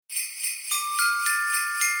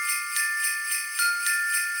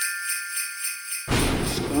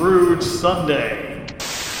Scrooge Sunday.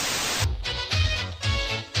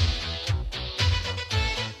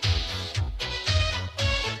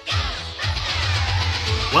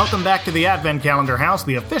 Welcome back to the Advent Calendar House,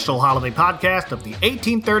 the official holiday podcast of the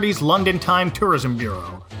 1830s London Time Tourism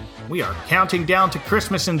Bureau. We are counting down to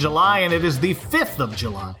Christmas in July, and it is the 5th of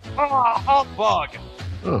July. Oh, humbug!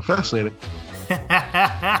 Oh, fascinating.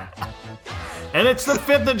 And it's the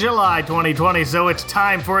 5th of July, 2020, so it's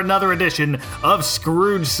time for another edition of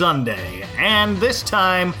Scrooge Sunday. And this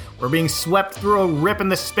time, we're being swept through a rip in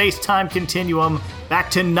the space-time continuum back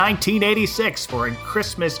to 1986 for a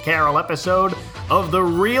Christmas Carol episode of The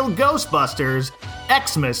Real Ghostbusters,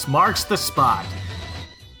 Xmas Marks the Spot.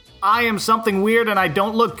 I am something weird and I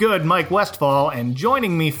don't look good, Mike Westfall, and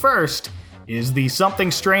joining me first is the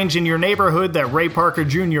something strange in your neighborhood that Ray Parker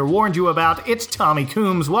Jr. warned you about. It's Tommy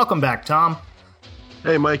Coombs. Welcome back, Tom.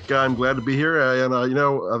 Hey, Mike, I'm glad to be here.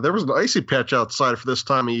 There was an icy patch outside for this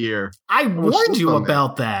time of year. I warned you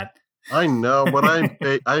about that. I know, but I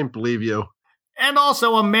didn't believe you. And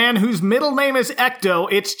also a man whose middle name is Ecto.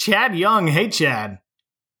 It's Chad Young. Hey, Chad.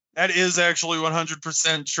 That is actually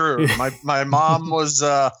 100% true. My mom was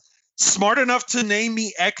smart enough to name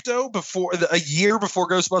me Ecto a year before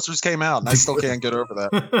Ghostbusters came out, and I still can't get over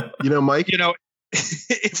that. Mike?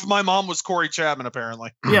 If my mom was Corey Chapman, apparently.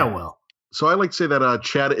 Yeah, well. So I like to say that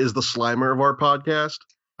Chad is the Slimer of our podcast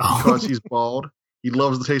because he's bald. He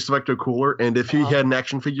loves the taste of Ecto Cooler, and if he had an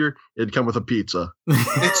action figure, it'd come with a pizza.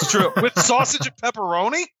 It's true. With sausage and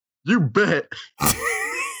pepperoni? You bet.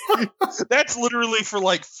 That's literally for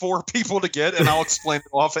like 4 people to get, and I'll explain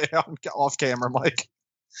it off camera, Mike.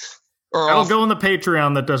 That'll go on the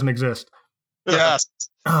Patreon that doesn't exist. Yes.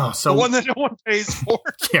 Oh, so the one that no one pays for.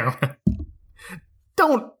 Yeah.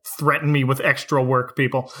 Don't threaten me with extra work,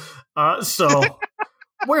 people. So,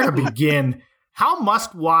 where to begin? How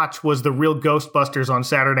must-watch was The Real Ghostbusters on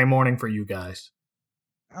Saturday morning for you guys?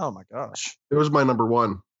 Oh, my gosh. It was my number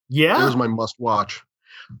one. Yeah? It was my must-watch.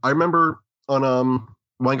 I remember when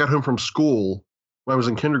I got home from school, when I was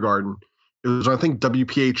in kindergarten, it was, I think,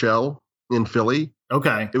 WPHL in Philly.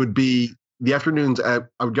 Okay. It would be the afternoons I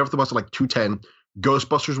would get off the bus at like 2:10.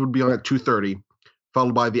 Ghostbusters would be on at 2:30,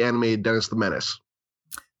 followed by the animated Dennis the Menace.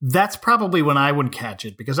 That's probably when I would catch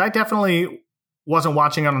it, because I definitely wasn't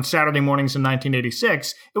watching it on Saturday mornings in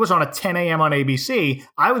 1986. It was on at 10 a.m. on ABC.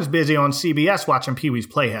 I was busy on CBS watching Pee-wee's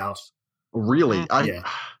Playhouse. Really? Yeah.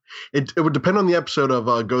 It would depend on the episode of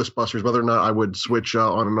Ghostbusters, whether or not I would switch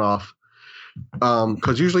on and off.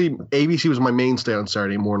 Because usually ABC was my mainstay on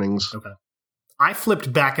Saturday mornings. Okay. I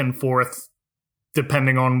flipped back and forth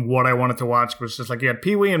depending on what I wanted to watch. It was just like you had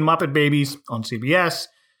Pee-wee and Muppet Babies on CBS.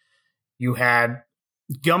 You had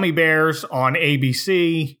Gummy Bears on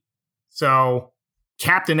ABC. So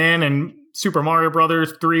Captain N and Super Mario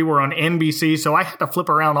Brothers 3 were on NBC. So I had to flip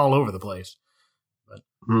around all over the place.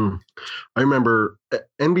 I remember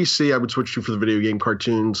NBC I would switch to for the video game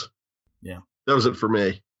cartoons. Yeah. That was it for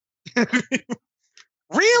me.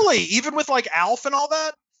 Really? Even with like Alf and all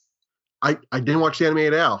that? I didn't watch the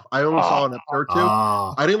animated Alf. I only saw an episode or two.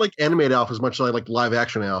 I didn't like animated Alf as much as I like live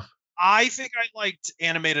action Alf. I think I liked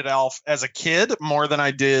animated Alf as a kid more than I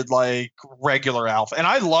did like regular Alf. And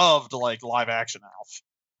I loved like live action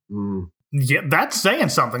Alf. Yeah, that's saying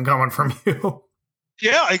something coming from you.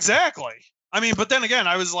 Yeah, exactly. I mean, but then again,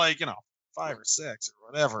 I was like, 5 or 6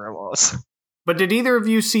 or whatever it was. But did either of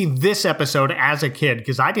you see this episode as a kid?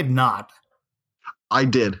 Because I did not. I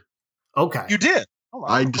did. Okay. You did? Oh, wow,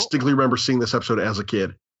 I cool. distinctly remember seeing this episode as a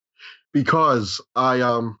kid because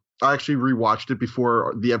I actually rewatched it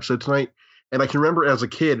before the episode tonight, and I can remember as a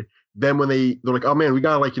kid. Then when they're like, oh man, we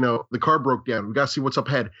gotta the car broke down. We gotta see what's up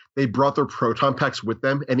ahead. They brought their proton packs with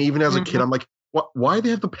them, and even as a kid, I'm like, what? Why do they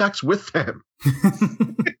have the packs with them?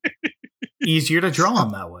 Easier to draw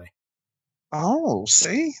them that way. Oh,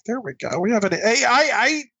 see, there we go. We have an. Hey,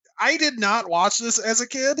 I did not watch this as a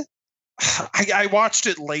kid. I watched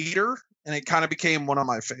it later, and it kind of became one of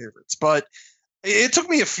my favorites. But it took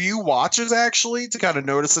me a few watches actually to kind of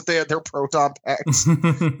notice that they had their proton packs in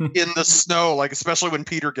the snow, like especially when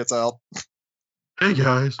Peter gets out. Hey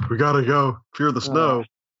guys, we gotta go clear the snow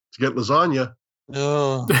to get lasagna.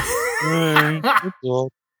 Oh.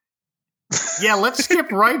 Yeah, let's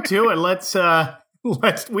skip right to it.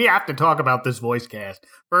 We have to talk about this voice cast.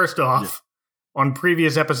 First off, on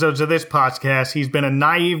previous episodes of this podcast, he's been a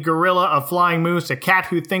naive gorilla, a flying moose, a cat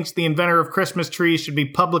who thinks the inventor of Christmas trees should be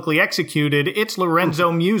publicly executed. It's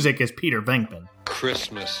Lorenzo Music as Peter Venkman.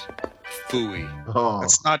 Christmas. Phooey. Oh,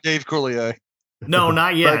 That's not Dave Coulier. No,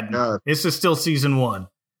 not yet. Thank God. This is still season 1.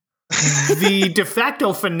 The de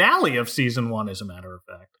facto finale of season 1, as a matter of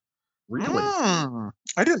fact. Really?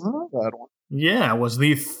 I didn't know that one. Yeah, it was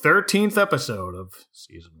the 13th episode of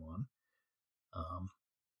season 1.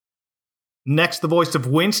 Next, the voice of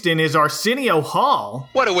Winston is Arsenio Hall.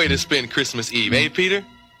 What a way to spend Christmas Eve, eh, Peter?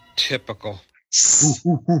 Typical.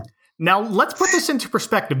 Now, let's put this into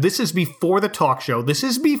perspective. This is before the talk show. This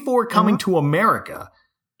is before coming to America.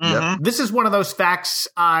 Mm-hmm. This is one of those facts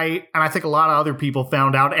I think a lot of other people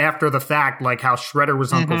found out after the fact, like how Shredder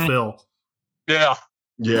was Uncle Phil.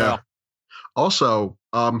 Yeah. Also,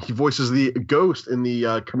 he voices the ghost in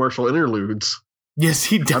the commercial interludes. Yes,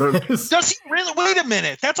 he does. Does he really? Wait a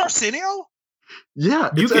minute. That's Arsenio? Yeah.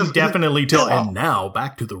 You it's can as- definitely tell. Yeah. And now,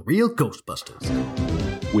 back to the real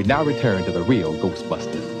Ghostbusters. We now return to the real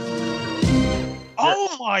Ghostbusters.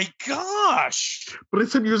 Oh my gosh. But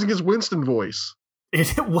it's him using his Winston voice.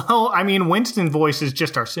 Winston's voice is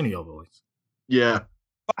just Arsenio voice. Yeah.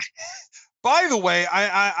 By the way,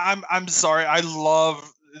 I'm sorry. I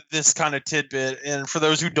love this kind of tidbit. And for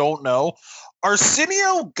those who don't know,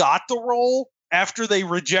 Arsenio got the role after they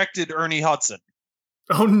rejected Ernie Hudson.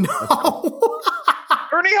 Oh, no.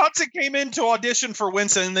 Ernie Hudson came in to audition for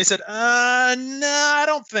Winston, and they said, "No, I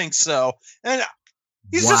don't think so." And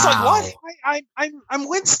he's just like, Wow. "What? I'm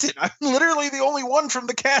Winston. I'm literally the only one from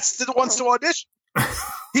the cast that wants to audition."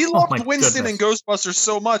 He Oh loved my Winston goodness. and Ghostbusters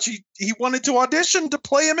so much he wanted to audition to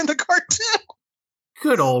play him in the cartoon.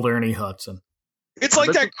 Good old Ernie Hudson. It's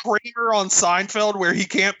like that Kramer on Seinfeld where he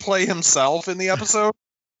can't play himself in the episode.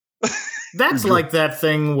 That's like that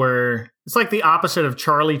thing where it's like the opposite of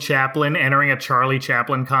Charlie Chaplin entering a Charlie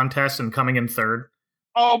Chaplin contest and coming in third.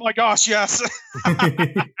 Oh my gosh, yes.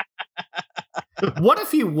 What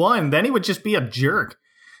if he won? Then he would just be a jerk.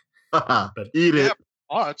 Eat it. Yeah.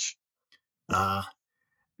 Much.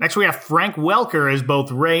 Next, we have Frank Welker as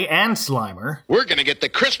both Ray and Slimer. We're gonna get the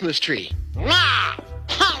Christmas tree.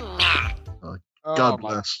 God Oh, my-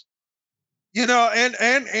 bless. You know,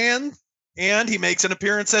 and he makes an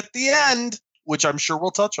appearance at the end, which I'm sure we'll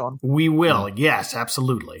touch on. We will. Yes,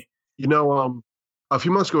 absolutely. You know, a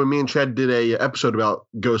few months ago, me and Chad did a episode about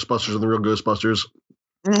Ghostbusters and the real Ghostbusters.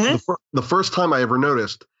 The first time I ever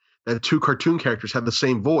noticed that two cartoon characters had the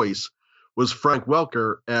same voice was Frank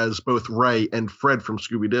Welker as both Ray and Fred from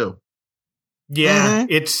Scooby-Doo. Yeah,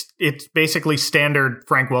 it's basically standard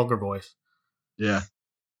Frank Welker voice. Yeah.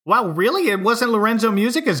 Wow, really? It wasn't Lorenzo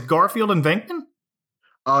Music as Garfield and Venkman?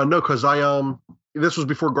 No, because this was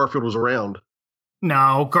before Garfield was around.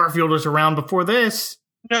 No, Garfield was around before this.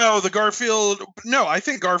 No, I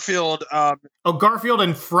think Garfield. Oh, Garfield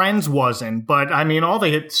and Friends wasn't, but I mean, all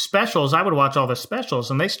the specials, I would watch all the specials,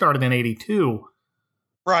 and they started in 82.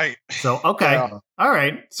 Right. So, okay. Yeah. All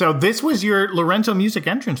right. So this was your Lorenzo Music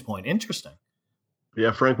entrance point. Interesting.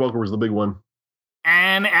 Yeah, Frank Welker was the big one.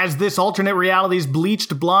 And as this alternate reality's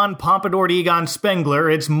bleached blonde pompadoured Egon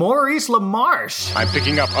Spengler, it's Maurice LaMarche. I'm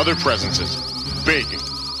picking up other presences. Big,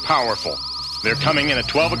 powerful. They're coming in at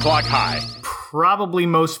 12 o'clock high. Probably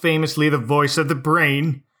most famously the voice of the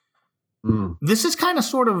Brain. Mm. This is kind of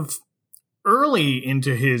sort of early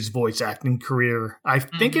into his voice acting career. I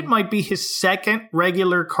think it might be his second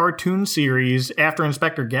regular cartoon series after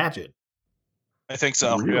Inspector Gadget. I think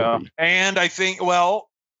so. Really? Yeah. And I think,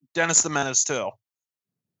 Dennis the Menace too.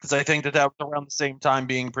 Because I think that was around the same time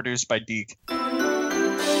being produced by Deke.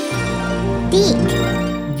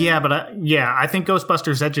 Yeah, but I think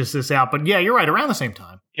Ghostbusters edges this out. But yeah, you're right, around the same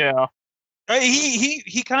time. Yeah.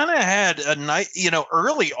 He kind of had a night,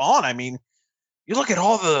 early on. I mean, you look at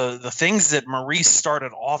all the things that Maurice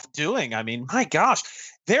started off doing. I mean, my gosh,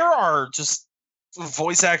 there are just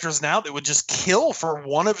voice actors now that would just kill for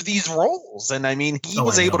one of these roles. And I mean, he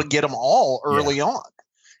was able to get them all early on.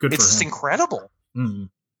 Good It's for just him. incredible. Mm.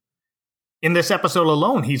 In this episode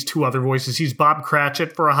alone, he's two other voices. He's Bob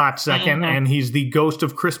Cratchit for a hot second, and he's the Ghost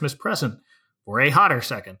of Christmas Present for a hotter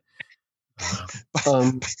second.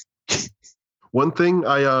 One thing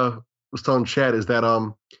I was telling Chad is that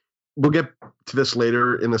we'll get to this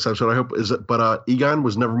later in this episode, I hope, but Egon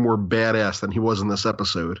was never more badass than he was in this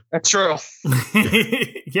episode. That's true.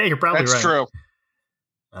 Yeah, you're probably That's right. true.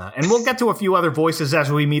 And we'll get to a few other voices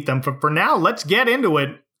as we meet them. For now, let's get into it.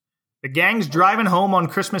 The gang's driving home on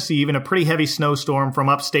Christmas Eve in a pretty heavy snowstorm from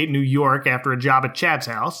upstate New York after a job at Chad's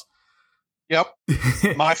house. Yep.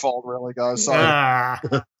 My fault, really, guys. Sorry.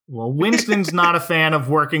 Well, Winston's not a fan of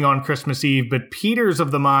working on Christmas Eve, but Peter's of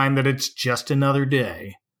the mind that it's just another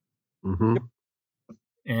day. Mm-hmm.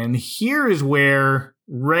 And here is where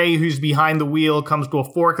Ray, who's behind the wheel, comes to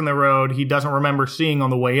a fork in the road he doesn't remember seeing on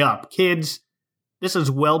the way up. Kids, this is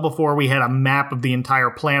well before we had a map of the entire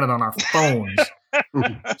planet on our phones.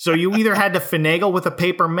 So you either had to finagle with a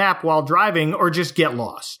paper map while driving or just get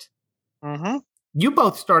lost. Mm-hmm. You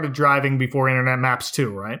both started driving before internet maps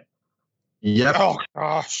too, right? Yep. Oh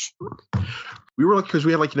gosh. We were lucky because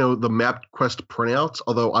we had the MapQuest printouts,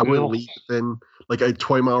 although I wouldn't leave within like a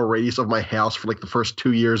 20-mile radius of my house for like the first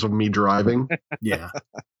 2 years of me driving. Yeah.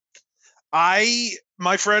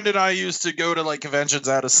 My friend and I used to go to like conventions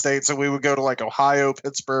out of state, so we would go to like Ohio,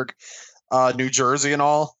 Pittsburgh, New Jersey and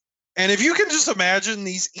all. And if you can just imagine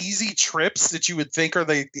these easy trips that you would think are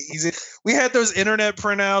the easy, we had those internet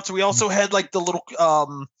printouts. We also had like the little,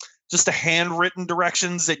 just the handwritten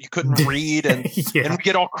directions that you couldn't read, and and we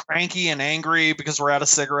get all cranky and angry because we're out of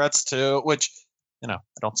cigarettes too, which, I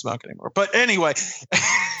don't smoke anymore. But anyway,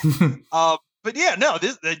 but yeah, no,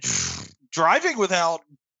 driving without,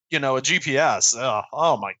 a GPS.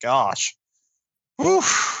 Oh my gosh.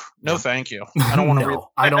 Oof. No, thank you. I don't want to read.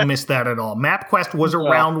 I don't miss that at all. MapQuest was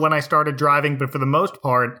around when I started driving, but for the most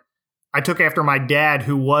part, I took after my dad,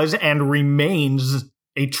 who was and remains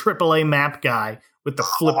a AAA map guy with the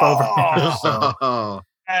flip over. So.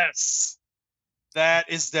 Yes.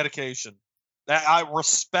 That is dedication. That I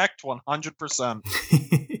respect 100%.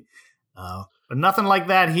 But nothing like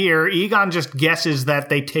that here. Egon just guesses that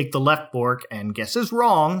they take the left fork and guesses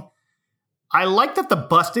wrong. I like that the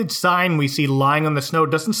busted sign we see lying on the snow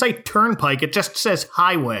doesn't say turnpike, it just says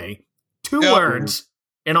highway. 2 words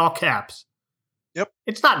in all caps. Yep.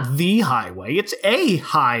 It's not the highway, it's a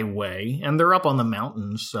highway, and they're up on the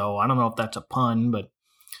mountains, so I don't know if that's a pun, but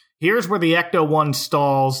here's where the Ecto-1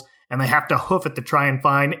 stalls, and they have to hoof it to try and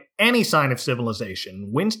find any sign of civilization.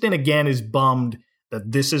 Winston again is bummed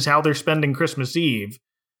that this is how they're spending Christmas Eve,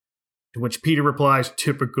 to which Peter replies,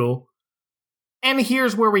 typical. And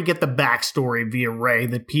here's where we get the backstory via Ray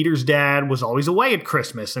that Peter's dad was always away at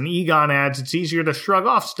Christmas, and Egon adds it's easier to shrug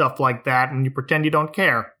off stuff like that and you pretend you don't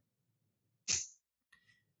care.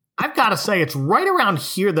 I've got to say, it's right around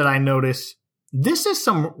here that I notice this is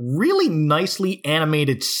some really nicely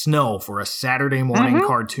animated snow for a Saturday morning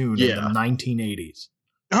cartoon in the 1980s.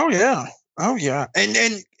 Oh, yeah. Oh, yeah. And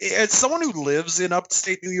as someone who lives in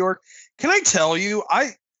upstate New York, can I tell you,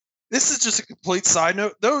 this is just a complete side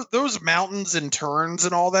note. Those mountains and turns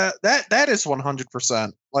and all that is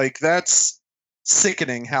 100%. Like, that's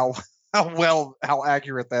sickening how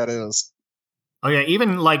accurate that is. Oh yeah,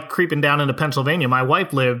 even like creeping down into Pennsylvania. My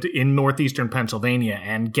wife lived in northeastern Pennsylvania,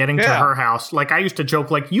 and getting to her house, like I used to joke,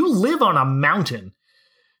 like, you live on a mountain.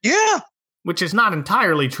 Yeah. Which is not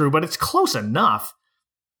entirely true, but it's close enough.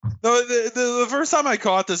 The first time I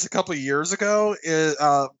caught this a couple of years ago is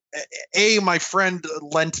my friend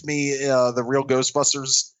lent me the Real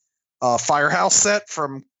Ghostbusters Firehouse set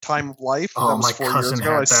from Time of Life. Oh, my cousin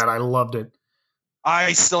had that. I loved it.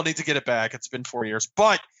 I still need to get it back. It's been 4 years,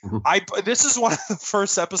 but this is one of the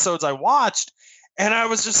first episodes I watched, and I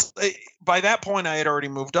was just, by that point I had already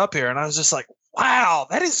moved up here, and I was just like, wow,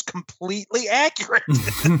 that is completely accurate.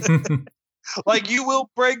 Like, you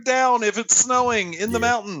will break down if it's snowing in the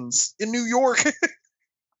mountains in New York.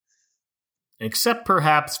 Except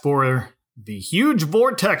perhaps for the huge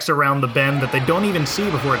vortex around the bend that they don't even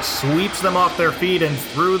see before it sweeps them off their feet and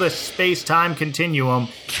through the space-time continuum.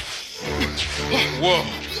 Whoa.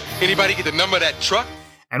 Anybody get the number of that truck?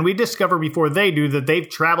 And we discover before they do that they've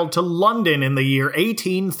traveled to London in the year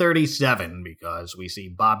 1837, because we see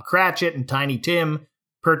Bob Cratchit and Tiny Tim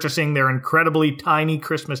purchasing their incredibly tiny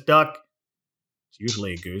Christmas duck. It's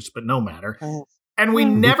usually a goose, but no matter. And we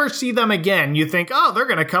never see them again. You think, oh, they're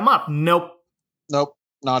going to come up. Nope. Nope,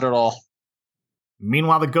 not at all.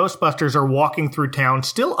 Meanwhile, the Ghostbusters are walking through town,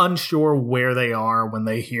 still unsure where they are, when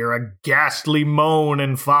they hear a ghastly moan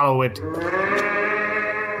and follow it.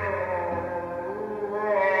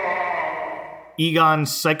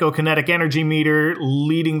 Egon's psychokinetic energy meter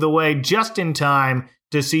leading the way just in time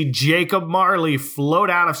to see Jacob Marley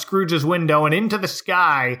float out of Scrooge's window and into the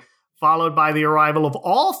sky, followed by the arrival of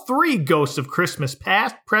all 3 ghosts of Christmas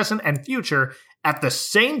past, present, and future at the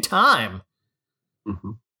same time.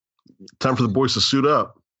 Mm-hmm. Time for the boys to suit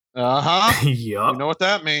up. Uh-huh. Yup. You know what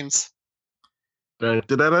that means. Dun,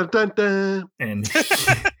 dun, dun, dun, dun.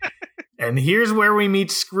 And here's where we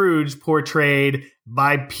meet Scrooge, portrayed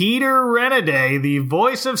by Peter Renaday, the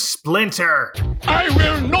voice of Splinter. I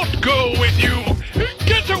will not go with you.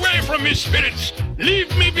 Get away from me, spirits.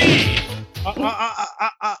 Leave me be.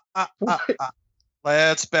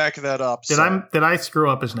 Let's back that up. Did I screw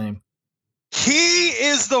up his name? He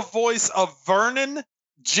is the voice of Vernon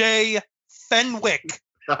J. Fenwick.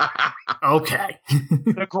 Okay.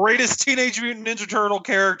 The greatest Teenage Mutant Ninja Turtle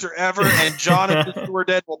character ever, and Jonathan Stewart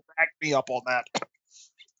will back me up on that.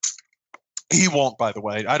 He won't, by the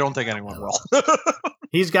way. I don't think anyone will.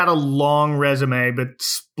 He's got a long resume, but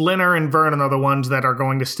Splinter and Vernon are the ones that are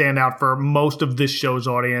going to stand out for most of this show's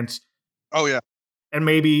audience. Oh, yeah. And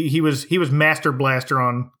maybe he was Master Blaster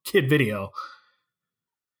on Kid Video.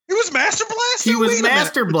 He was Master Blaster? He was Wait a minute.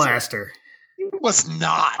 Master Blaster. He was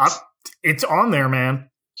not. It's on there, man.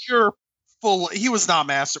 You're full. He was not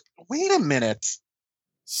Master. Wait a minute.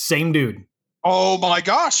 Same dude. Oh my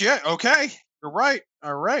gosh. Yeah. Okay. You're right.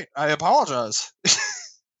 All right. I apologize.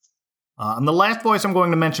 And the last voice I'm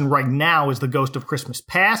going to mention right now is the Ghost of Christmas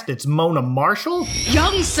Past. It's Mona Marshall.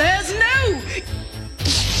 Young says no.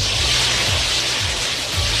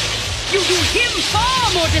 You do him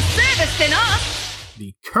far more disservice than us.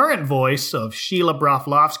 The current voice of Sheila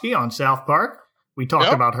Broflovsky on South Park. We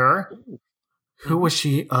talked about her. Who was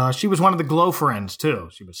she? She was one of the Glow Friends, too.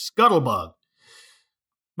 She was Scuttlebug.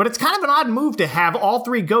 But it's kind of an odd move to have all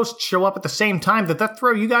three ghosts show up at the same time. Did that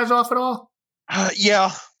throw you guys off at all?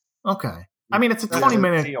 Yeah. Okay. I mean, it's a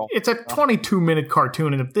 20-minute, it's a 22-minute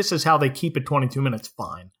cartoon, and if this is how they keep it 22 minutes,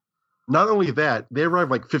 fine. Not only that, they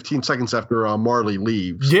arrive like 15 seconds after Marley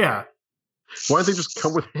leaves. Yeah. Why don't they just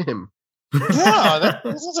come with him? Yeah, that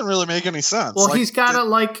doesn't really make any sense. Well, he's got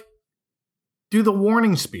to, do the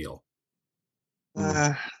warning spiel.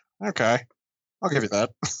 Okay. I'll give you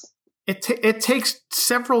that. It takes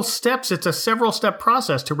several steps. It's a several-step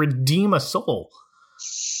process to redeem a soul.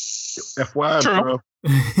 FYI, bro.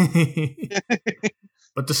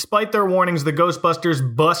 But despite their warnings, the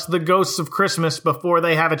Ghostbusters bust the ghosts of Christmas before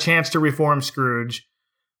they have a chance to reform Scrooge.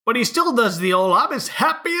 But he still does the old, I'm as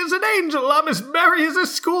happy as an angel, I'm as merry as a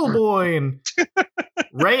schoolboy. And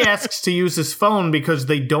Ray asks to use his phone because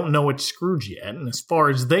they don't know it's Scrooge yet. And as far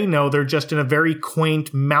as they know, they're just in a very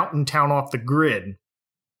quaint mountain town off the grid.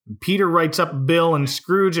 Peter writes up Bill, and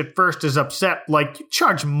Scrooge at first is upset, like, you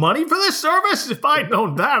charge money for this service? If I'd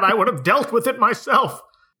known that, I would have dealt with it myself.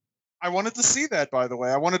 I wanted to see that, by the way.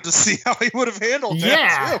 I wanted to see how he would have handled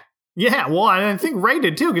that, too. Yeah, well, I think Ray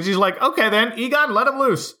did, too, because he's like, okay, then, Egon, let him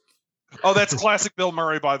loose. Oh, that's classic Bill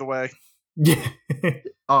Murray, by the way. Yeah.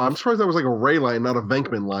 Oh, I'm surprised that was like a Ray line, not a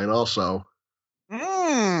Venkman line, also.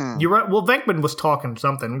 You're right. Well, Venkman was talking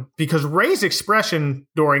something, because Ray's expression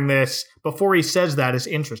during this, before he says that, is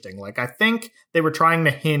interesting. Like, I think they were trying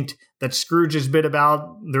to hint that Scrooge's bit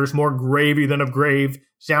about there's more gravy than of grave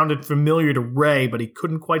sounded familiar to Ray, but he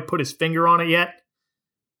couldn't quite put his finger on it yet.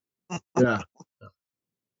 Yeah.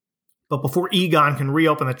 But before Egon can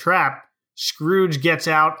reopen the trap, Scrooge gets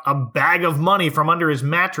out a bag of money from under his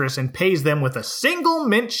mattress and pays them with a single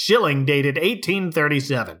mint shilling dated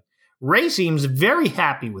 1837. Ray seems very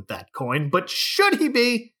happy with that coin, but should he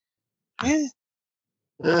be? I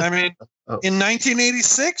mean, in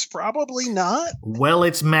 1986, probably not. Well,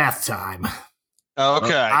 it's math time.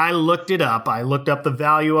 Okay. I looked it up. I looked up the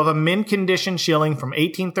value of a mint condition shilling from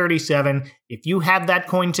 1837. If you had that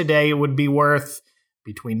coin today, it would be worth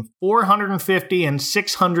between $450 and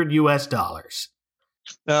 $600 US.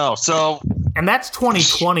 Oh, so. And that's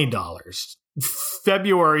 2020 dollars.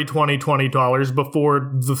 February 2020 dollars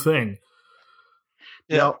before the thing.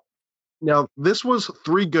 Yeah. Now, this was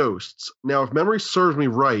three ghosts. Now, if memory serves me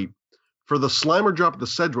right, for the Slimer drop at the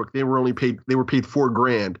Sedgwick, they were paid $4,000.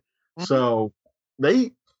 Mm-hmm. So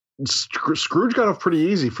Scrooge got off pretty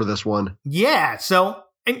easy for this one. Yeah. So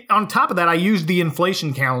and on top of that, I used the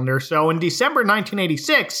inflation calendar. So in December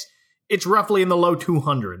 1986, it's roughly in the low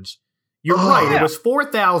 200s. You're right. Yeah. It was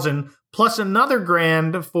 $4,000 plus another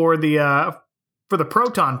 $1,000 for the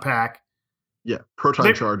proton pack. Yeah,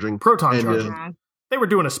 proton charging. They were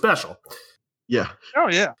doing a special. Yeah. Oh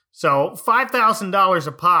yeah. So $5,000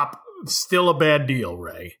 a pop, still a bad deal,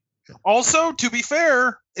 Ray. Also, to be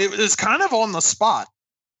fair, it was kind of on the spot.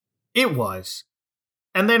 It was,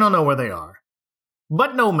 and they don't know where they are.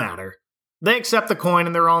 But no matter. They accept the coin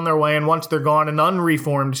and they're on their way. And once they're gone, an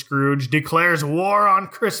unreformed Scrooge declares war on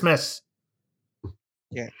Christmas.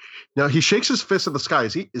 Yeah. Now he shakes his fist at the sky.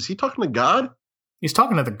 Is he talking to God? He's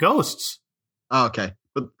talking to the ghosts. Oh, okay.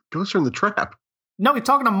 But ghosts are in the trap. No, he's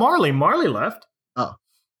talking to Marley. Marley left. Oh.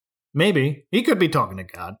 Maybe. He could be talking to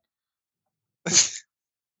God.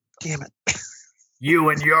 Damn it. You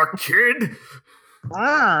and your kid?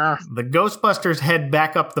 The Ghostbusters head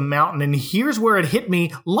back up the mountain, and here's where it hit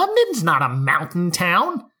me. London's not a mountain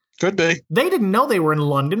town. Could be. They didn't know they were in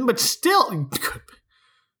London, but still.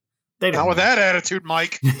 They not with that attitude,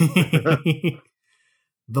 Mike. The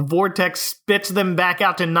vortex spits them back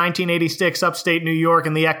out to 1986 upstate New York,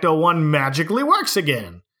 and the Ecto-1 magically works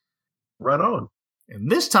again. Right on. And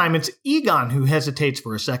this time it's Egon who hesitates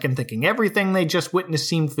for a second, thinking everything they just witnessed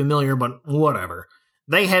seemed familiar, but whatever.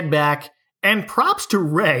 They head back, and props to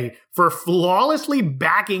Ray for flawlessly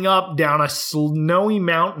backing up down a snowy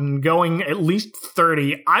mountain going at least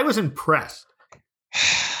 30. I was impressed.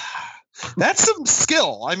 That's some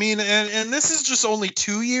skill. I mean, and this is just only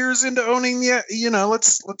 2 years into owning the,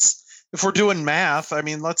 let's if we're doing math, I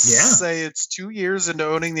mean, let's say it's 2 years into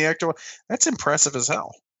owning the Ecto. That's impressive as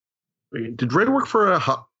hell. Did Red work for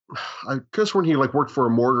I guess when he worked for a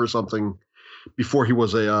morgue or something before he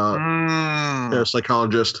was a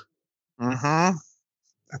psychologist. Mm-hmm.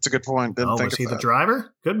 That's a good point. Didn't think was he of the that.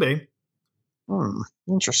 driver? Could be.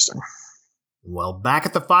 Interesting. Well, back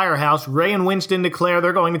at the firehouse, Ray and Winston declare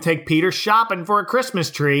they're going to take Peter shopping for a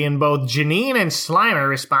Christmas tree, and both Janine and Slimer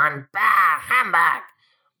respond, "Bah, humbug."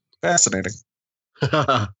 Fascinating.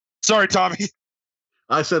 Sorry, Tommy.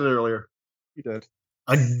 I said it earlier. You did.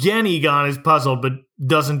 Again, Egon is puzzled, but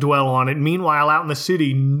doesn't dwell on it. Meanwhile, out in the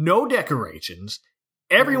city, no decorations.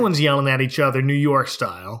 Everyone's yelling at each other, New York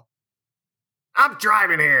style. "I'm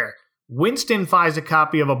driving here." Winston finds a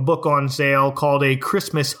copy of a book on sale called A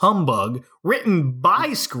Christmas Humbug, written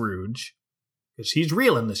by Scrooge, because he's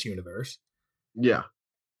real in this universe. Yeah.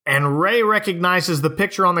 And Ray recognizes the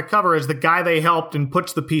picture on the cover as the guy they helped and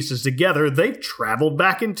puts the pieces together. They've traveled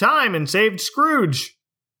back in time and saved Scrooge,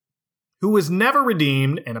 who was never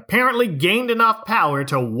redeemed and apparently gained enough power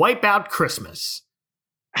to wipe out Christmas.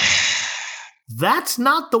 That's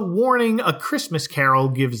not the warning A Christmas Carol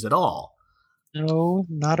gives at all. No,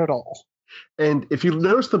 not at all. And if you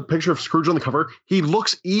notice the picture of Scrooge on the cover, he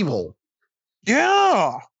looks evil.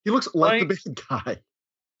 Yeah. He looks like the bad guy.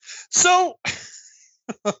 So,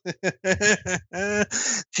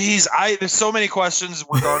 geez, there's so many questions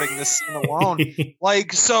regarding this scene alone.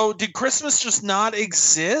 So did Christmas just not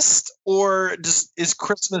exist, or is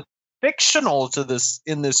Christmas fictional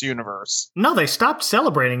in this universe? No, they stopped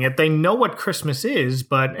celebrating it. They know what Christmas is,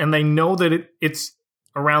 and they know that it's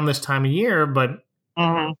around this time of year, but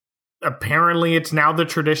apparently it's now the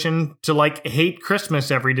tradition to hate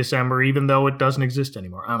Christmas every December, even though it doesn't exist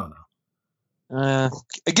anymore. I don't know.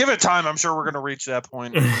 Give it time. I'm sure we're going to reach that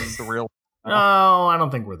point in the real. No, I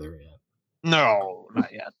don't think we're there yet. No,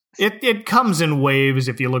 not yet. It comes in waves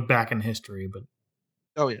if you look back in history, but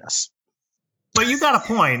oh yes. But you got a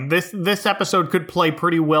point. This episode could play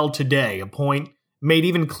pretty well today. A point made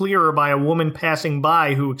even clearer by a woman passing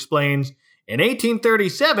by who explains, in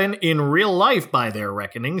 1837, in real life by their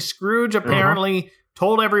reckoning, Scrooge apparently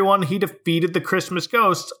told everyone he defeated the Christmas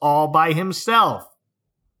ghosts all by himself.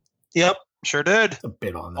 Yep, sure did. A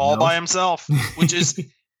bit on the all nose. By himself, which is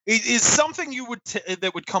something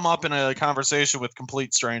that would come up in a conversation with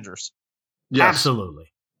complete strangers. Yes.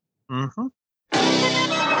 Absolutely. Mm-hmm.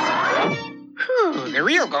 The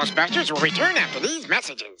real Ghostbusters will return after these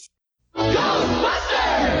messages.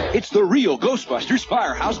 Ghostbusters! It's the real Ghostbusters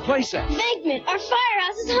Firehouse playset. Figment, our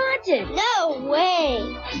firehouse is haunted. No way.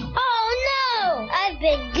 Oh no! I've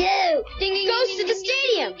been gooped. Goes to the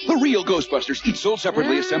stadium. The real Ghostbusters, each sold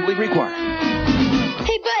separately, assembly required.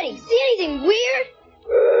 Hey buddy, see anything weird?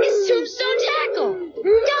 It's Tombstone Tackle.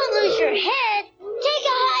 Don't lose your head. Take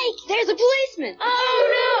a hike. There's a policeman. Oh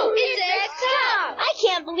no! It's X-Top. I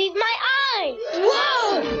can't believe my eyes.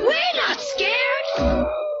 Whoa! We're not scared.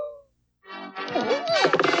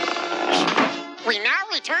 We now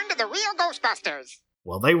return to the real Ghostbusters.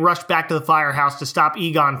 Well, they rushed back to the firehouse to stop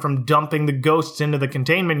Egon from dumping the ghosts into the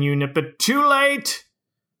containment unit, but too late!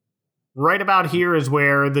 Right about here is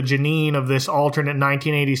where the Janine of this alternate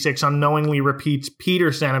 1986 unknowingly repeats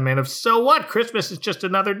Peter's sentiment of, so what, Christmas is just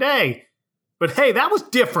another day. But hey, that was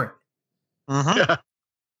different. Mm-hmm.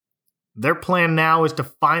 Their plan now is to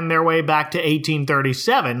find their way back to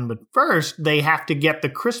 1837, but first they have to get the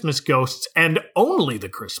Christmas ghosts, and only the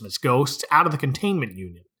Christmas ghosts, out of the containment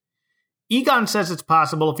unit. Egon says it's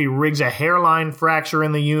possible if he rigs a hairline fracture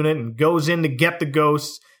in the unit and goes in to get the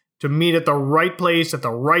ghosts to meet at the right place at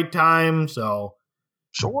the right time, so...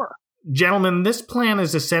 Sure. Gentlemen, this plan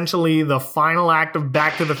is essentially the final act of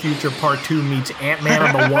Back to the Future Part 2 meets Ant-Man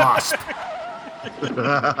and the Wasp. Wait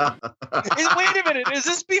a minute, is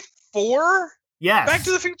this before Yes. Back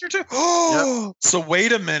to the Future 2? Oh, yep. So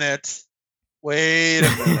wait a minute.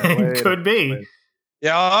 Could be.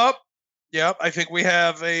 Yep, I think we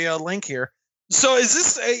have a link here. So is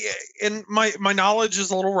this and my knowledge is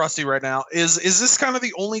a little rusty right now. Is this kind of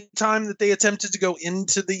the only time that they attempted to go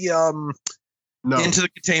into the into the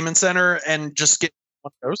containment center and just get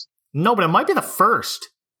one of those? No, but it might be the first.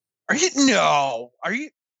 Are you?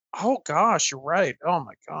 Oh gosh, you're right. Oh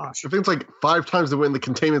my gosh. I think it's like 5 times they went in the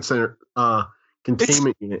containment center,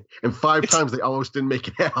 containment unit, and 5 times they almost didn't make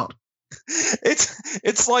it out.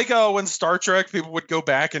 It's like when Star Trek people would go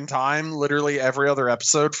back in time literally every other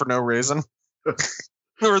episode for no reason.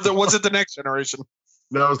 Or was it the Next Generation?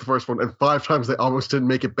 No, that was the first one, and 5 times they almost didn't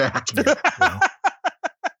make it back.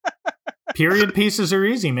 Period pieces are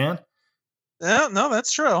easy, man. Yeah, no,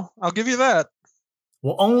 that's true. I'll give you that.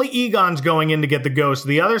 Well, only Egon's going in to get the ghost.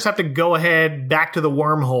 The others have to go ahead back to the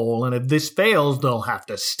wormhole, and if this fails, they'll have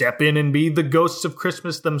to step in and be the ghosts of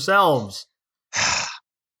Christmas themselves.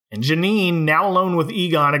 And Janine, now alone with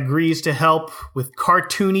Egon, agrees to help with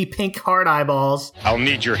cartoony pink heart eyeballs. I'll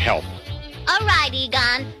need your help. All right,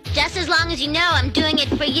 Egon. Just as long as you know I'm doing it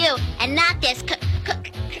for you and not this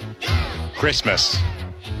Christmas.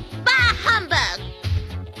 Bah humbug!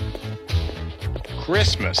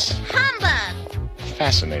 Christmas. Humbug!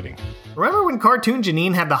 Fascinating. Remember when Cartoon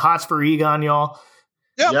Janine had the hots for Egon, y'all?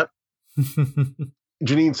 Yep.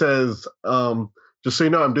 Janine says, just so you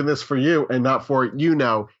know, I'm doing this for you and not for you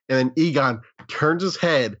now. And then Egon turns his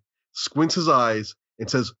head, squints his eyes, and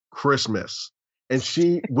says, Christmas. And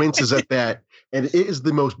she winces at that. And it is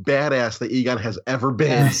the most badass that Egon has ever been.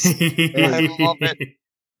 Yes. I love it.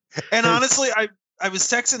 And honestly, I was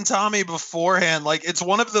texting Tommy beforehand. Like, it's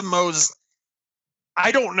one of the most...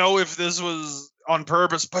 I don't know if this was on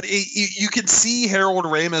purpose, but you can see Harold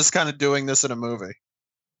Ramis kind of doing this in a movie.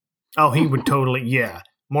 Oh, he would totally, yeah.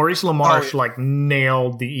 Maurice LaMarche,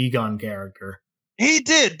 nailed the Egon character. He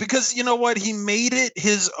did, because you know what? He made it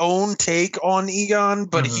his own take on Egon,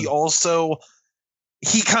 but he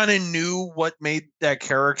kind of knew what made that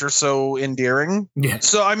character so endearing. Yeah.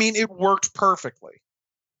 So, I mean, it worked perfectly.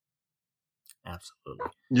 Absolutely.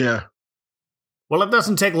 Yeah. Well, it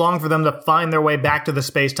doesn't take long for them to find their way back to the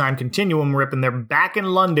space-time continuum, Rip, and they're back in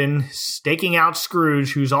London, staking out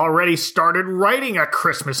Scrooge, who's already started writing A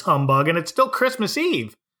Christmas Humbug, and it's still Christmas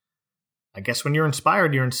Eve. I guess when you're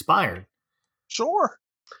inspired, you're inspired. Sure.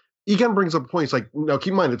 Egon brings up points like, now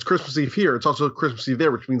keep in mind, it's Christmas Eve here. It's also Christmas Eve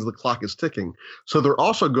there, which means the clock is ticking. So they're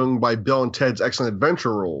also going by Bill and Ted's Excellent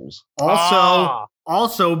Adventure rules.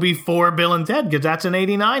 Also before Bill and Ted, because that's an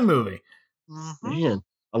 89 movie. Mm-hmm. Man,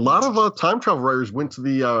 a lot of time travel writers went to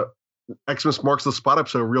the Xmas Marks the Spot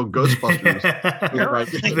episode of Real Ghostbusters. Right.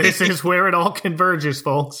 This is where it all converges,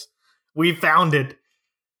 folks. We found it.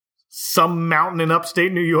 Some mountain in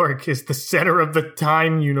upstate New York is the center of the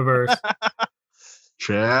time universe.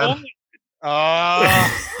 Chad.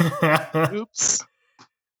 Oops.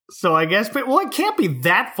 So I guess, but it can't be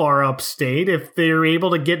that far upstate if they're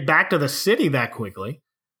able to get back to the city that quickly.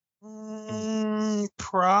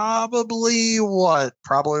 Probably what?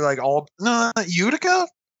 Probably like Utica?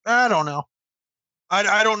 I don't know.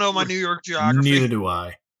 I don't know my New York geography. Neither do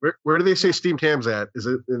I. Where do they say steamed ham's at? Is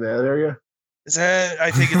it in that area? Is that?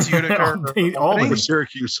 I think it's Utica. Albany. Or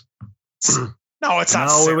Syracuse. No, it's not.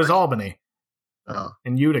 No, it was Albany. Oh.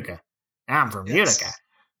 In Utica. I'm from Utica.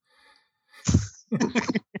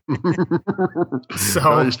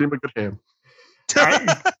 So you steam a good ham.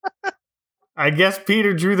 I guess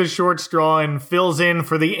Peter drew the short straw and fills in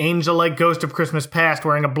for the angel-like ghost of Christmas past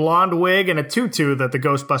wearing a blonde wig and a tutu that the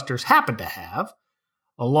Ghostbusters happen to have,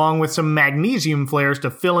 along with some magnesium flares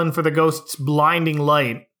to fill in for the ghost's blinding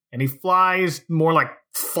light, and he flies, more like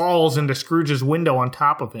falls, into Scrooge's window on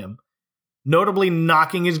top of him, notably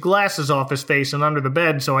knocking his glasses off his face and under the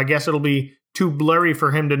bed, so I guess it'll be too blurry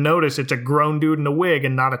for him to notice it's a grown dude in a wig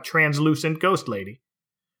and not a translucent ghost lady.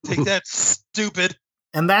 Take that, stupid.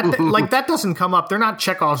 And that that doesn't come up. They're not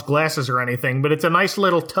Chekhov's glasses or anything, but it's a nice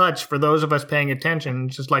little touch for those of us paying attention.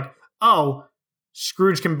 It's just like, oh,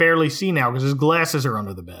 Scrooge can barely see now because his glasses are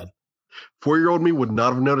under the bed. 4-year-old me would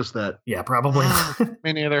not have noticed that. Yeah, probably not.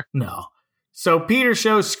 Me neither. No. So Peter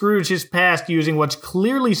shows Scrooge his past using what's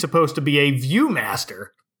clearly supposed to be a Viewmaster.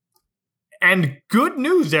 And good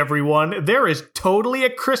news, everyone, there is totally a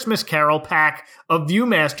Christmas Carol pack of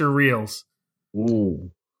Viewmaster reels.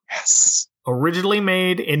 Ooh. Yes. Originally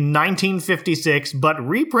made in 1956, but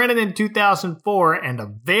reprinted in 2004 and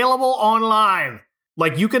available online.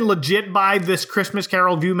 Like, you can legit buy this Christmas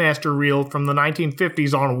Carol Viewmaster reel from the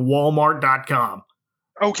 1950s on Walmart.com.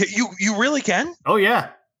 Okay, you really can? Oh, yeah.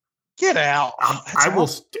 Get out. I will.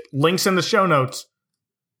 Links in the show notes.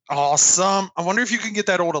 Awesome. I wonder if you can get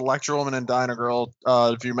that old Electro Woman and Dyna Girl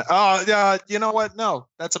Viewmaster. You know what? No,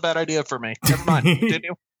 that's a bad idea for me. Never mind.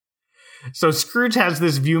 Continue. So Scrooge has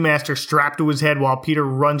this Viewmaster strapped to his head while Peter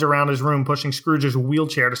runs around his room pushing Scrooge's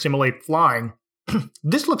wheelchair to simulate flying.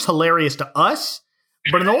 This looks hilarious to us,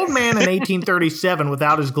 but an old man in 1837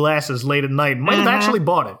 without his glasses late at night might have actually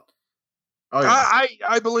bought it. Oh, yeah.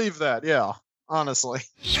 I believe that, yeah, honestly.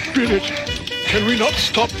 Spirit, can we not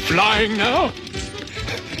stop flying now?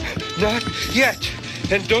 Not yet.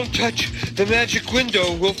 And don't touch the magic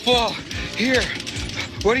window. We'll fall. Here.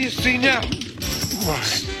 What do you see now? Why,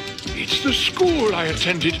 it's the school I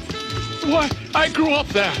attended. Why, I grew up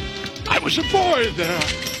there. I was a boy there.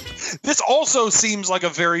 This also seems like a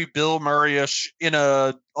very Bill Murray-ish in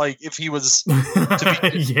a like if he was to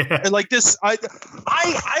be yeah. like this.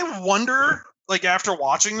 I wonder, like after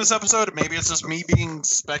watching this episode, maybe it's just me being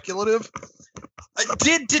speculative.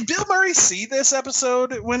 Did Bill Murray see this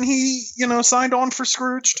episode when he signed on for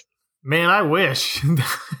Scrooged? Man, I wish.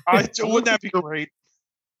 Wouldn't that be great?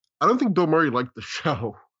 I don't think Bill Murray liked the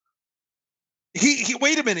show. He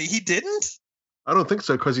wait a minute, he didn't? I don't think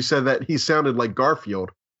so, because he said that he sounded like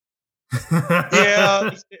Garfield. Yeah,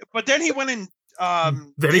 but then he went in.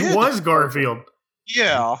 Then he was Garfield.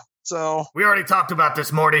 Yeah, so we already talked about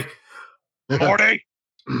this, Morty. Morty,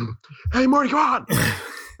 hey Morty, come on,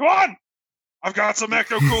 come on! I've got some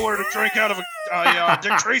Ecto Cooler to drink out of a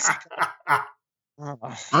Dick Tracy.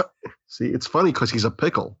 See, it's funny because he's a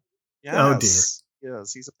pickle. Yes. Oh dear.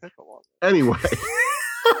 Yes, he's a pickle. Anyway.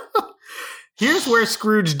 Here's where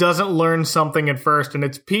Scrooge doesn't learn something at first, and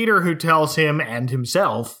it's Peter who tells him and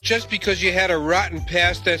himself. Just because you had a rotten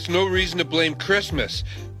past, that's no reason to blame Christmas.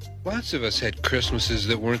 Lots of us had Christmases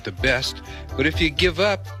that weren't the best, but if you give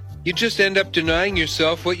up, you just end up denying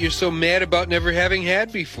yourself what you're so mad about never having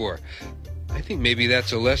had before. I think maybe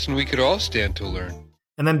that's a lesson we could all stand to learn.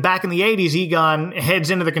 And then back in the 80s, Egon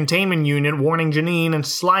heads into the containment unit, warning Janine and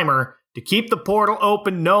Slimer to keep the portal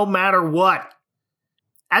open no matter what.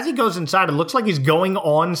 As he goes inside, it looks like he's going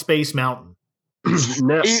on Space Mountain.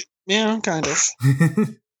 Yeah, kind of.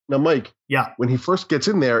 Now, Mike. Yeah. When he first gets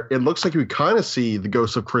in there, it looks like we kind of see the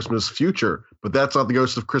Ghost of Christmas Future, but that's not the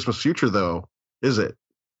Ghost of Christmas Future, though, is it?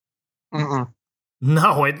 Mm-mm.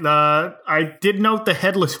 No, I did note the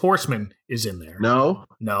Headless Horseman is in there. No?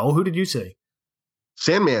 No, who did you say?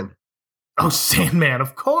 Sandman. Oh, Sandman,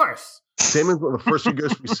 of course. Sandman's one of the first few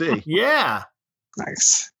ghosts we see. Yeah.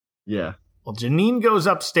 Nice. Yeah. Well, Janine goes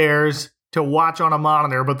upstairs to watch on a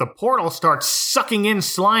monitor, but the portal starts sucking in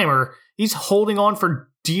Slimer. He's holding on for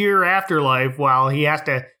dear afterlife while he has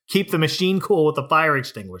to keep the machine cool with the fire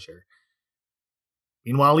extinguisher.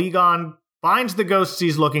 Meanwhile, Egon finds the ghosts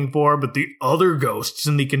he's looking for, but the other ghosts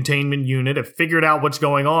in the containment unit have figured out what's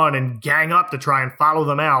going on and gang up to try and follow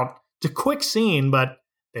them out. It's a quick scene, but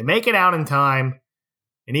they make it out in time,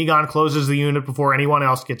 and Egon closes the unit before anyone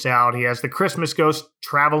else gets out. He has the Christmas ghost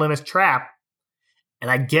travel in his trap, and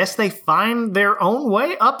I guess they find their own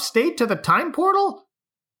way upstate to the time portal?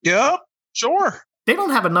 Yeah, sure. They don't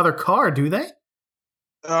have another car, do they?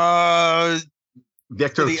 The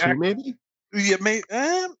Ecto 2, maybe? Yeah,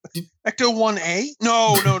 Ecto 1A?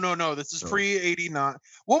 No. This is pre-89.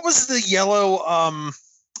 What was the yellow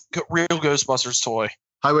real Ghostbusters toy?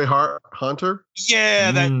 Highway Hunter?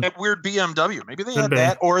 Yeah, that weird BMW. Maybe they had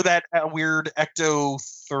that, or that weird Ecto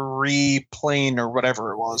 3 plane or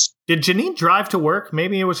whatever it was. Did Janine drive to work?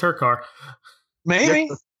 Maybe it was her car.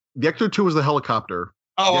 Maybe. The Ecto 2 was the helicopter.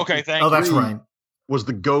 Oh, okay, thank you. Oh, that's right. Was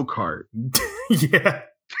the go-kart. Yeah.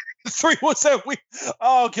 3 was that we?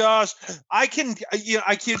 Oh gosh, I kid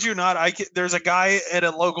you not. There's a guy at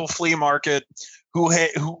a local flea market who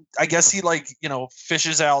I guess he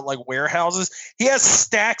fishes out like warehouses. He has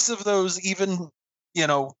stacks of those, even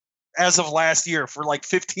as of last year for like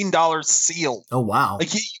 $15 sealed. Oh wow!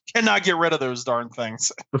 Like you cannot get rid of those darn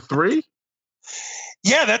things. The 3?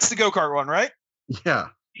 Yeah, that's the go-kart one, right? Yeah.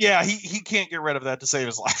 Yeah, he can't get rid of that to save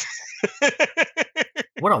his life.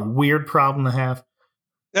 What a weird problem to have.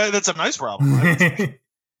 That's a nice problem.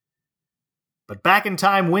 But back in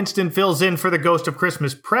time, Winston fills in for the Ghost of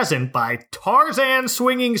Christmas Present by Tarzan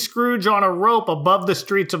swinging Scrooge on a rope above the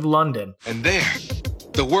streets of London. And there,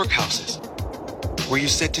 the workhouses, where you're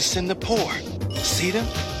said to send the poor. See them?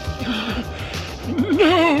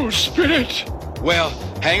 No, Spirit. Well,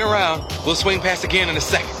 hang around. We'll swing past again in a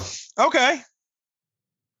second. Okay.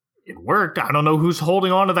 It worked. I don't know who's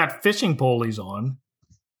holding on to that fishing pole he's on.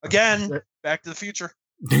 Again, Back to the Future.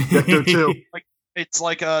 Ecto 2. It's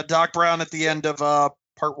like Doc Brown at the end of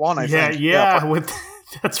part 1, I think. Yeah,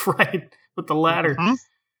 that's right, with the ladder. Mm-hmm.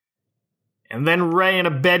 And then Ray in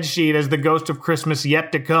a bedsheet as the Ghost of Christmas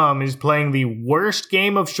Yet to Come is playing the worst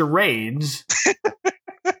game of charades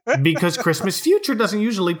because Christmas Future doesn't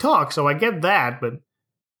usually talk, so I get that, but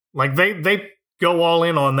like they go all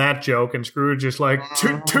in on that joke, and Scrooge is like,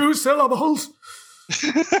 two syllables.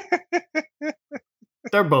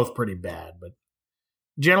 They're both pretty bad, but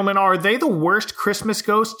gentlemen, are they the worst Christmas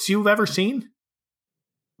ghosts you've ever seen?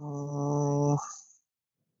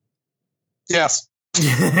 Yes.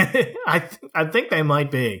 I think they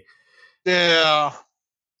might be. Yeah.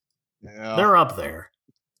 They're up there.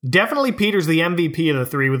 Definitely Peter's the MVP of the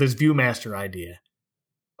 3 with his Viewmaster idea.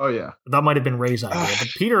 Oh, yeah. That might have been Ray's idea, but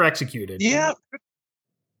Peter executed. Yeah.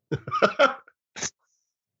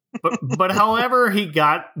 But however he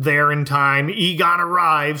got there in time, Egon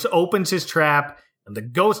arrives, opens his trap, and the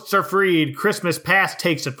ghosts are freed. Christmas Past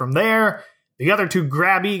takes it from there. The other two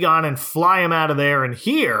grab Egon and fly him out of there, and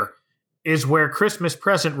here is where Christmas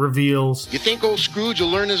Present reveals... You think old Scrooge will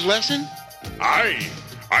learn his lesson? I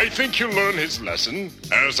think he'll learn his lesson,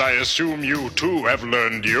 as I assume you too have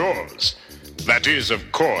learned yours. That is,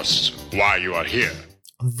 of course, why you are here.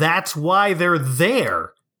 That's why they're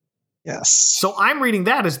there. Yes. So I'm reading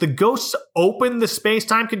that as the ghosts open the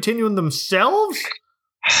space-time continuum themselves?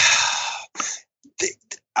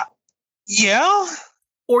 Yeah?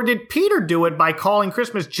 Or did Peter do it by calling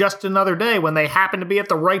Christmas just another day when they happened to be at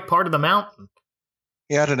the right part of the mountain?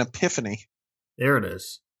 He had an epiphany. There it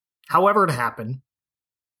is. However it happened,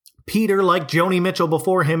 Peter, like Joni Mitchell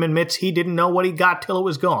before him, admits he didn't know what he got till it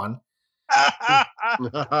was gone.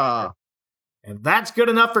 And that's good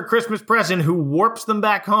enough for Christmas Present, who warps them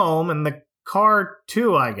back home, and the car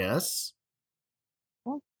too, I guess.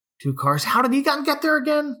 Two cars. How did Egon get there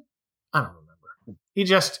again? I don't remember. He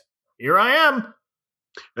just, here I am.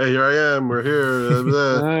 Hey, here I am. We're here.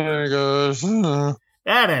 There he goes.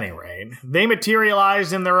 At any rate, they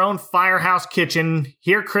materialize in their own firehouse kitchen,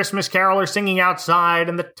 hear Christmas carolers singing outside,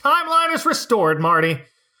 and the timeline is restored, Marty.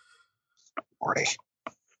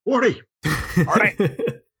 Marty.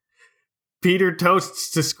 Peter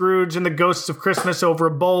toasts to Scrooge and the ghosts of Christmas over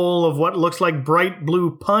a bowl of what looks like bright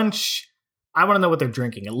blue punch. I want to know what they're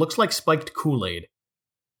drinking. It looks like spiked Kool-Aid.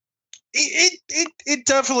 It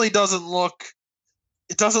definitely doesn't look...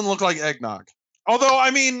 It doesn't look like eggnog. Although,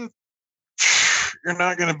 I mean, you're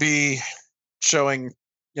not going to be showing,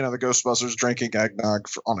 the Ghostbusters drinking eggnog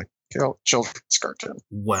on a children's cartoon.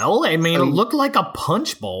 Well, I mean, it looked like a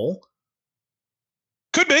punch bowl.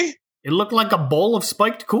 Could be. It looked like a bowl of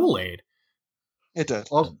spiked Kool-Aid. It did.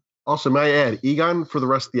 Also, may I add, Egon, for the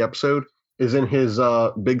rest of the episode, is in his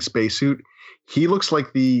big spacesuit. He looks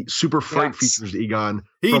like the Super Fright Features Egon.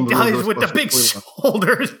 He does with the big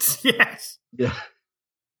shoulders. Yes. Yeah.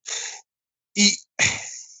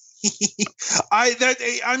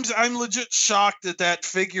 I'm legit shocked that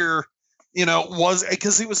figure, was,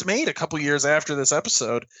 because it was made a couple years after this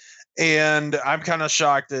episode, and I'm kind of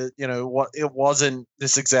shocked that it wasn't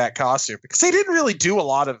this exact costume, because they didn't really do a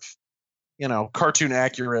lot of cartoon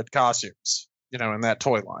accurate costumes in that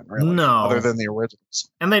toy line, really. No, other than the originals,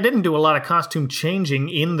 and they didn't do a lot of costume changing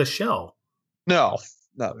in the show. No,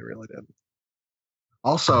 they really didn't.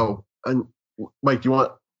 Also, and Mike, do you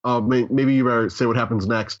want? Maybe you better say what happens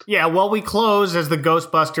next. Yeah, well, we close as the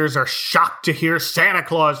Ghostbusters are shocked to hear Santa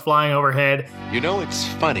Claus flying overhead. It's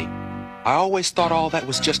funny. I always thought all that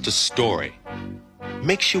was just a story.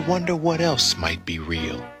 Makes you wonder what else might be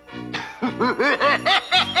real. On,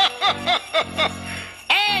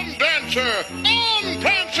 Dancer! On,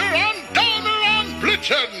 Prancer! On, Donner! On,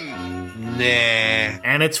 Blitzen! Nah.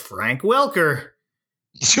 And it's Frank Welker.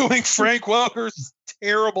 Doing Frank Welker's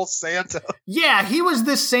terrible Santa. Yeah, he was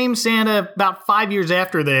this same Santa about 5 years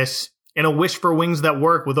after this in A Wish for Wings That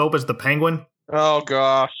Work with Opus the Penguin. Oh,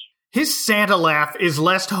 gosh. His Santa laugh is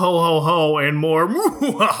less ho-ho-ho and more...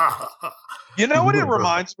 You know what it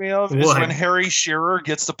reminds me of? Is when Harry Shearer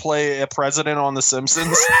gets to play a president on The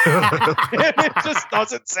Simpsons. It just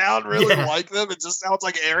doesn't sound really like them. It just sounds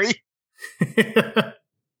like Harry.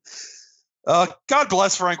 God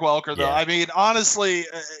bless Frank Welker, though. Yeah. I mean, honestly,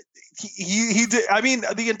 he did. I mean,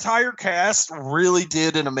 the entire cast really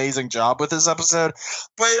did an amazing job with this episode.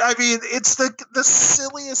 But I mean, it's the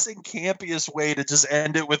silliest and campiest way to just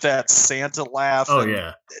end it with that Santa laugh. Oh,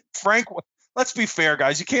 yeah. Frank, let's be fair,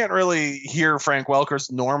 guys. You can't really hear Frank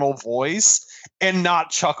Welker's normal voice and not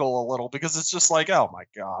chuckle a little, because it's just like, oh my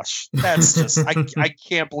gosh, that's just I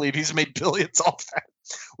can't believe he's made billions off that.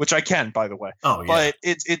 Which I can, by the way. Oh, yeah. But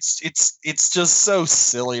it's just so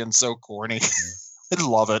silly and so corny. I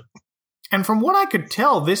love it. And from what I could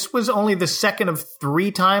tell, this was only the second of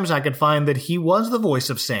 3 times I could find that he was the voice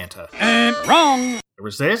of Santa. And wrong. There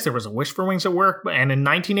was this, there was A Wish for Wings at Work, and in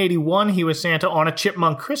 1981 he was Santa on A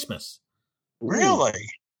Chipmunk Christmas. Really?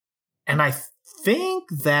 And I think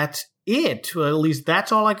that's it. Well, at least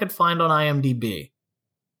that's all I could find on IMDb.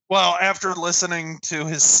 Well, after listening to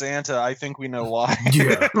his Santa, I think we know why.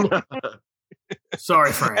 Yeah.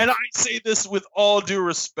 Sorry, Frank. And I say this with all due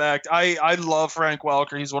respect. I love Frank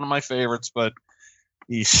Welker. He's one of my favorites, but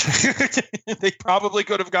they probably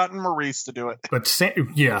could have gotten Maurice to do it. But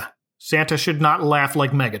Santa should not laugh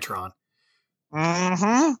like Megatron.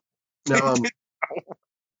 Mm-hmm.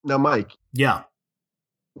 Now, Mike. Yeah.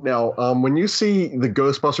 Now, when you see the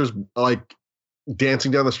Ghostbusters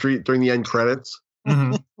dancing down the street during the end credits,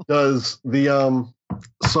 mm-hmm. does the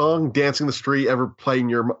song "Dancing in the Street" ever play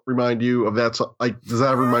in remind you of that song? Like, does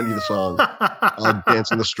that ever remind you of the song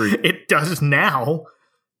 "Dancing in the Street"? It does now.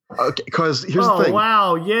 Okay, because here's the thing. Oh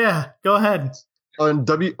wow, yeah. Go ahead. On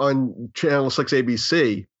Channel 6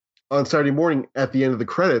 ABC on Saturday morning at the end of the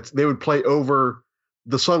credits, they would play over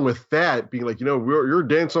the song with that being like, your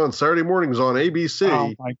dance on Saturday mornings on ABC.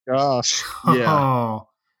 Oh my gosh. Yeah. Oh.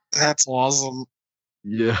 That's awesome.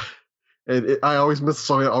 Yeah. And I always miss the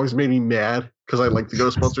song. It always made me mad because I like the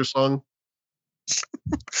Ghostbusters song.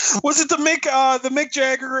 Was it the Mick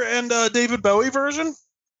Jagger and David Bowie version?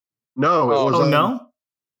 No, it was. No.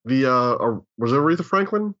 Was it Aretha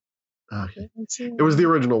Franklin? Okay. It was the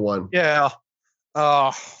original one. Yeah.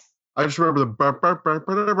 I just remember the.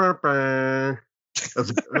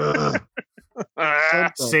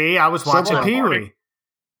 See, I was watching Pee-wee.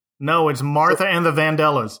 No, it's Martha and the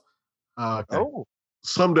Vandellas. Okay. Oh.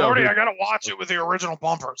 Someday. Marty, I gotta watch it with the original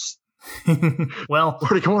bumpers. Well,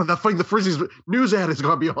 Marty, come on! That thing, the Frizzy's news ad is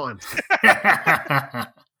gonna be on.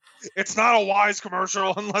 It's not a Wise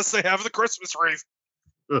commercial unless they have the Christmas wreath.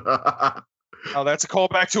 Oh, that's a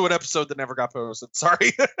callback to an episode that never got posted.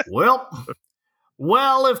 Sorry.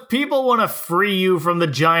 Well, if people want to free you from the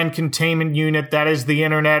giant containment unit that is the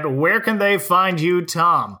internet, where can they find you,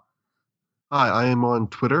 Tom? Hi, I am on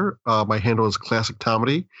Twitter. My handle is Classic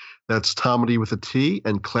Tomedy. That's Tomedy with a T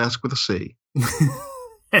and Classic with a C.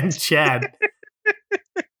 And Chad.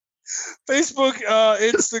 Facebook,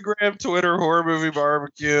 Instagram, Twitter, Horror Movie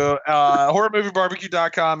Barbecue,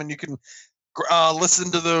 horrormoviebarbecue.com, and you can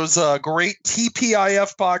listen to those great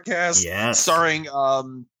TPIF podcasts starring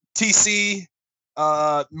TC,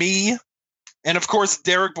 me, and of course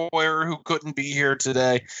Derek Boyer, who couldn't be here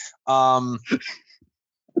today. What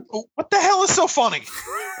the hell is so funny?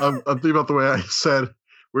 I'm thinking about the way I said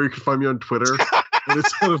where you can find me on Twitter, and it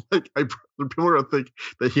sounded like people are gonna think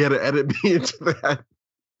that he had to edit me into that.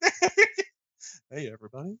 Hey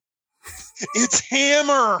everybody, it's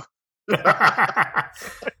Hammer.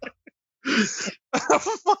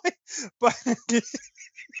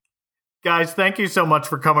 Guys, thank you so much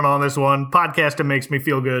for coming on this one. Podcasting makes me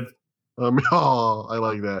feel good. I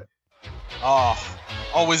like that. Oh,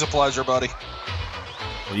 always a pleasure, buddy.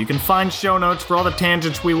 Well, you can find show notes for all the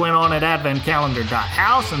tangents we went on at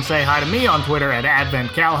adventcalendar.house and say hi to me on Twitter at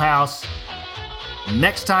adventcalhouse.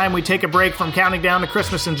 Next time, we take a break from counting down to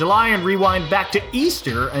Christmas in July and rewind back to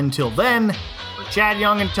Easter. Until then, for Chad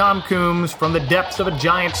Young and Tom Coombs, from the depths of a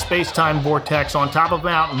giant space-time vortex on top of a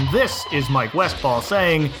mountain, this is Mike Westfall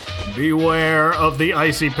saying, beware of the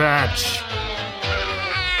icy patch.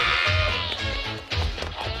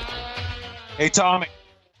 Hey, Tommy.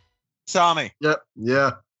 Yep.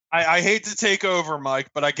 Yeah. I hate to take over, Mike,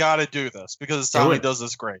 but I got to do this because Tommy does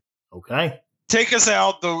this great. Okay. Take us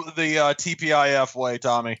out the TPIF way,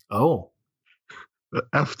 Tommy. Oh.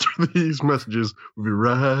 After these messages, we'll be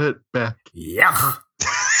right back. Yeah.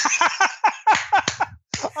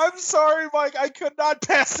 I'm sorry, Mike. I could not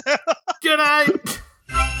pass that up. Good night.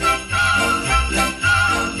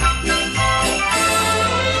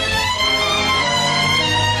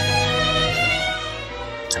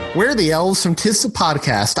 We're the elves from Tis the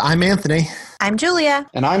Podcast. I'm Anthony. I'm Julia.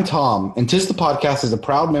 And I'm Tom. And Tis the Podcast is a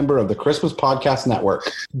proud member of the Christmas Podcast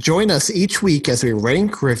Network. Join us each week as we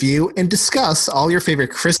rank, review, and discuss all your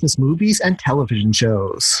favorite Christmas movies and television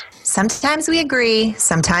shows. Sometimes we agree,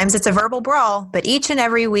 sometimes it's a verbal brawl, but each and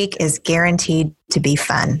every week is guaranteed to be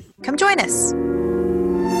fun. Come join us.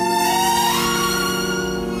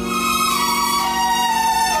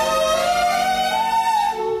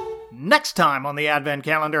 Next time on the Advent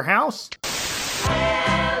Calendar House.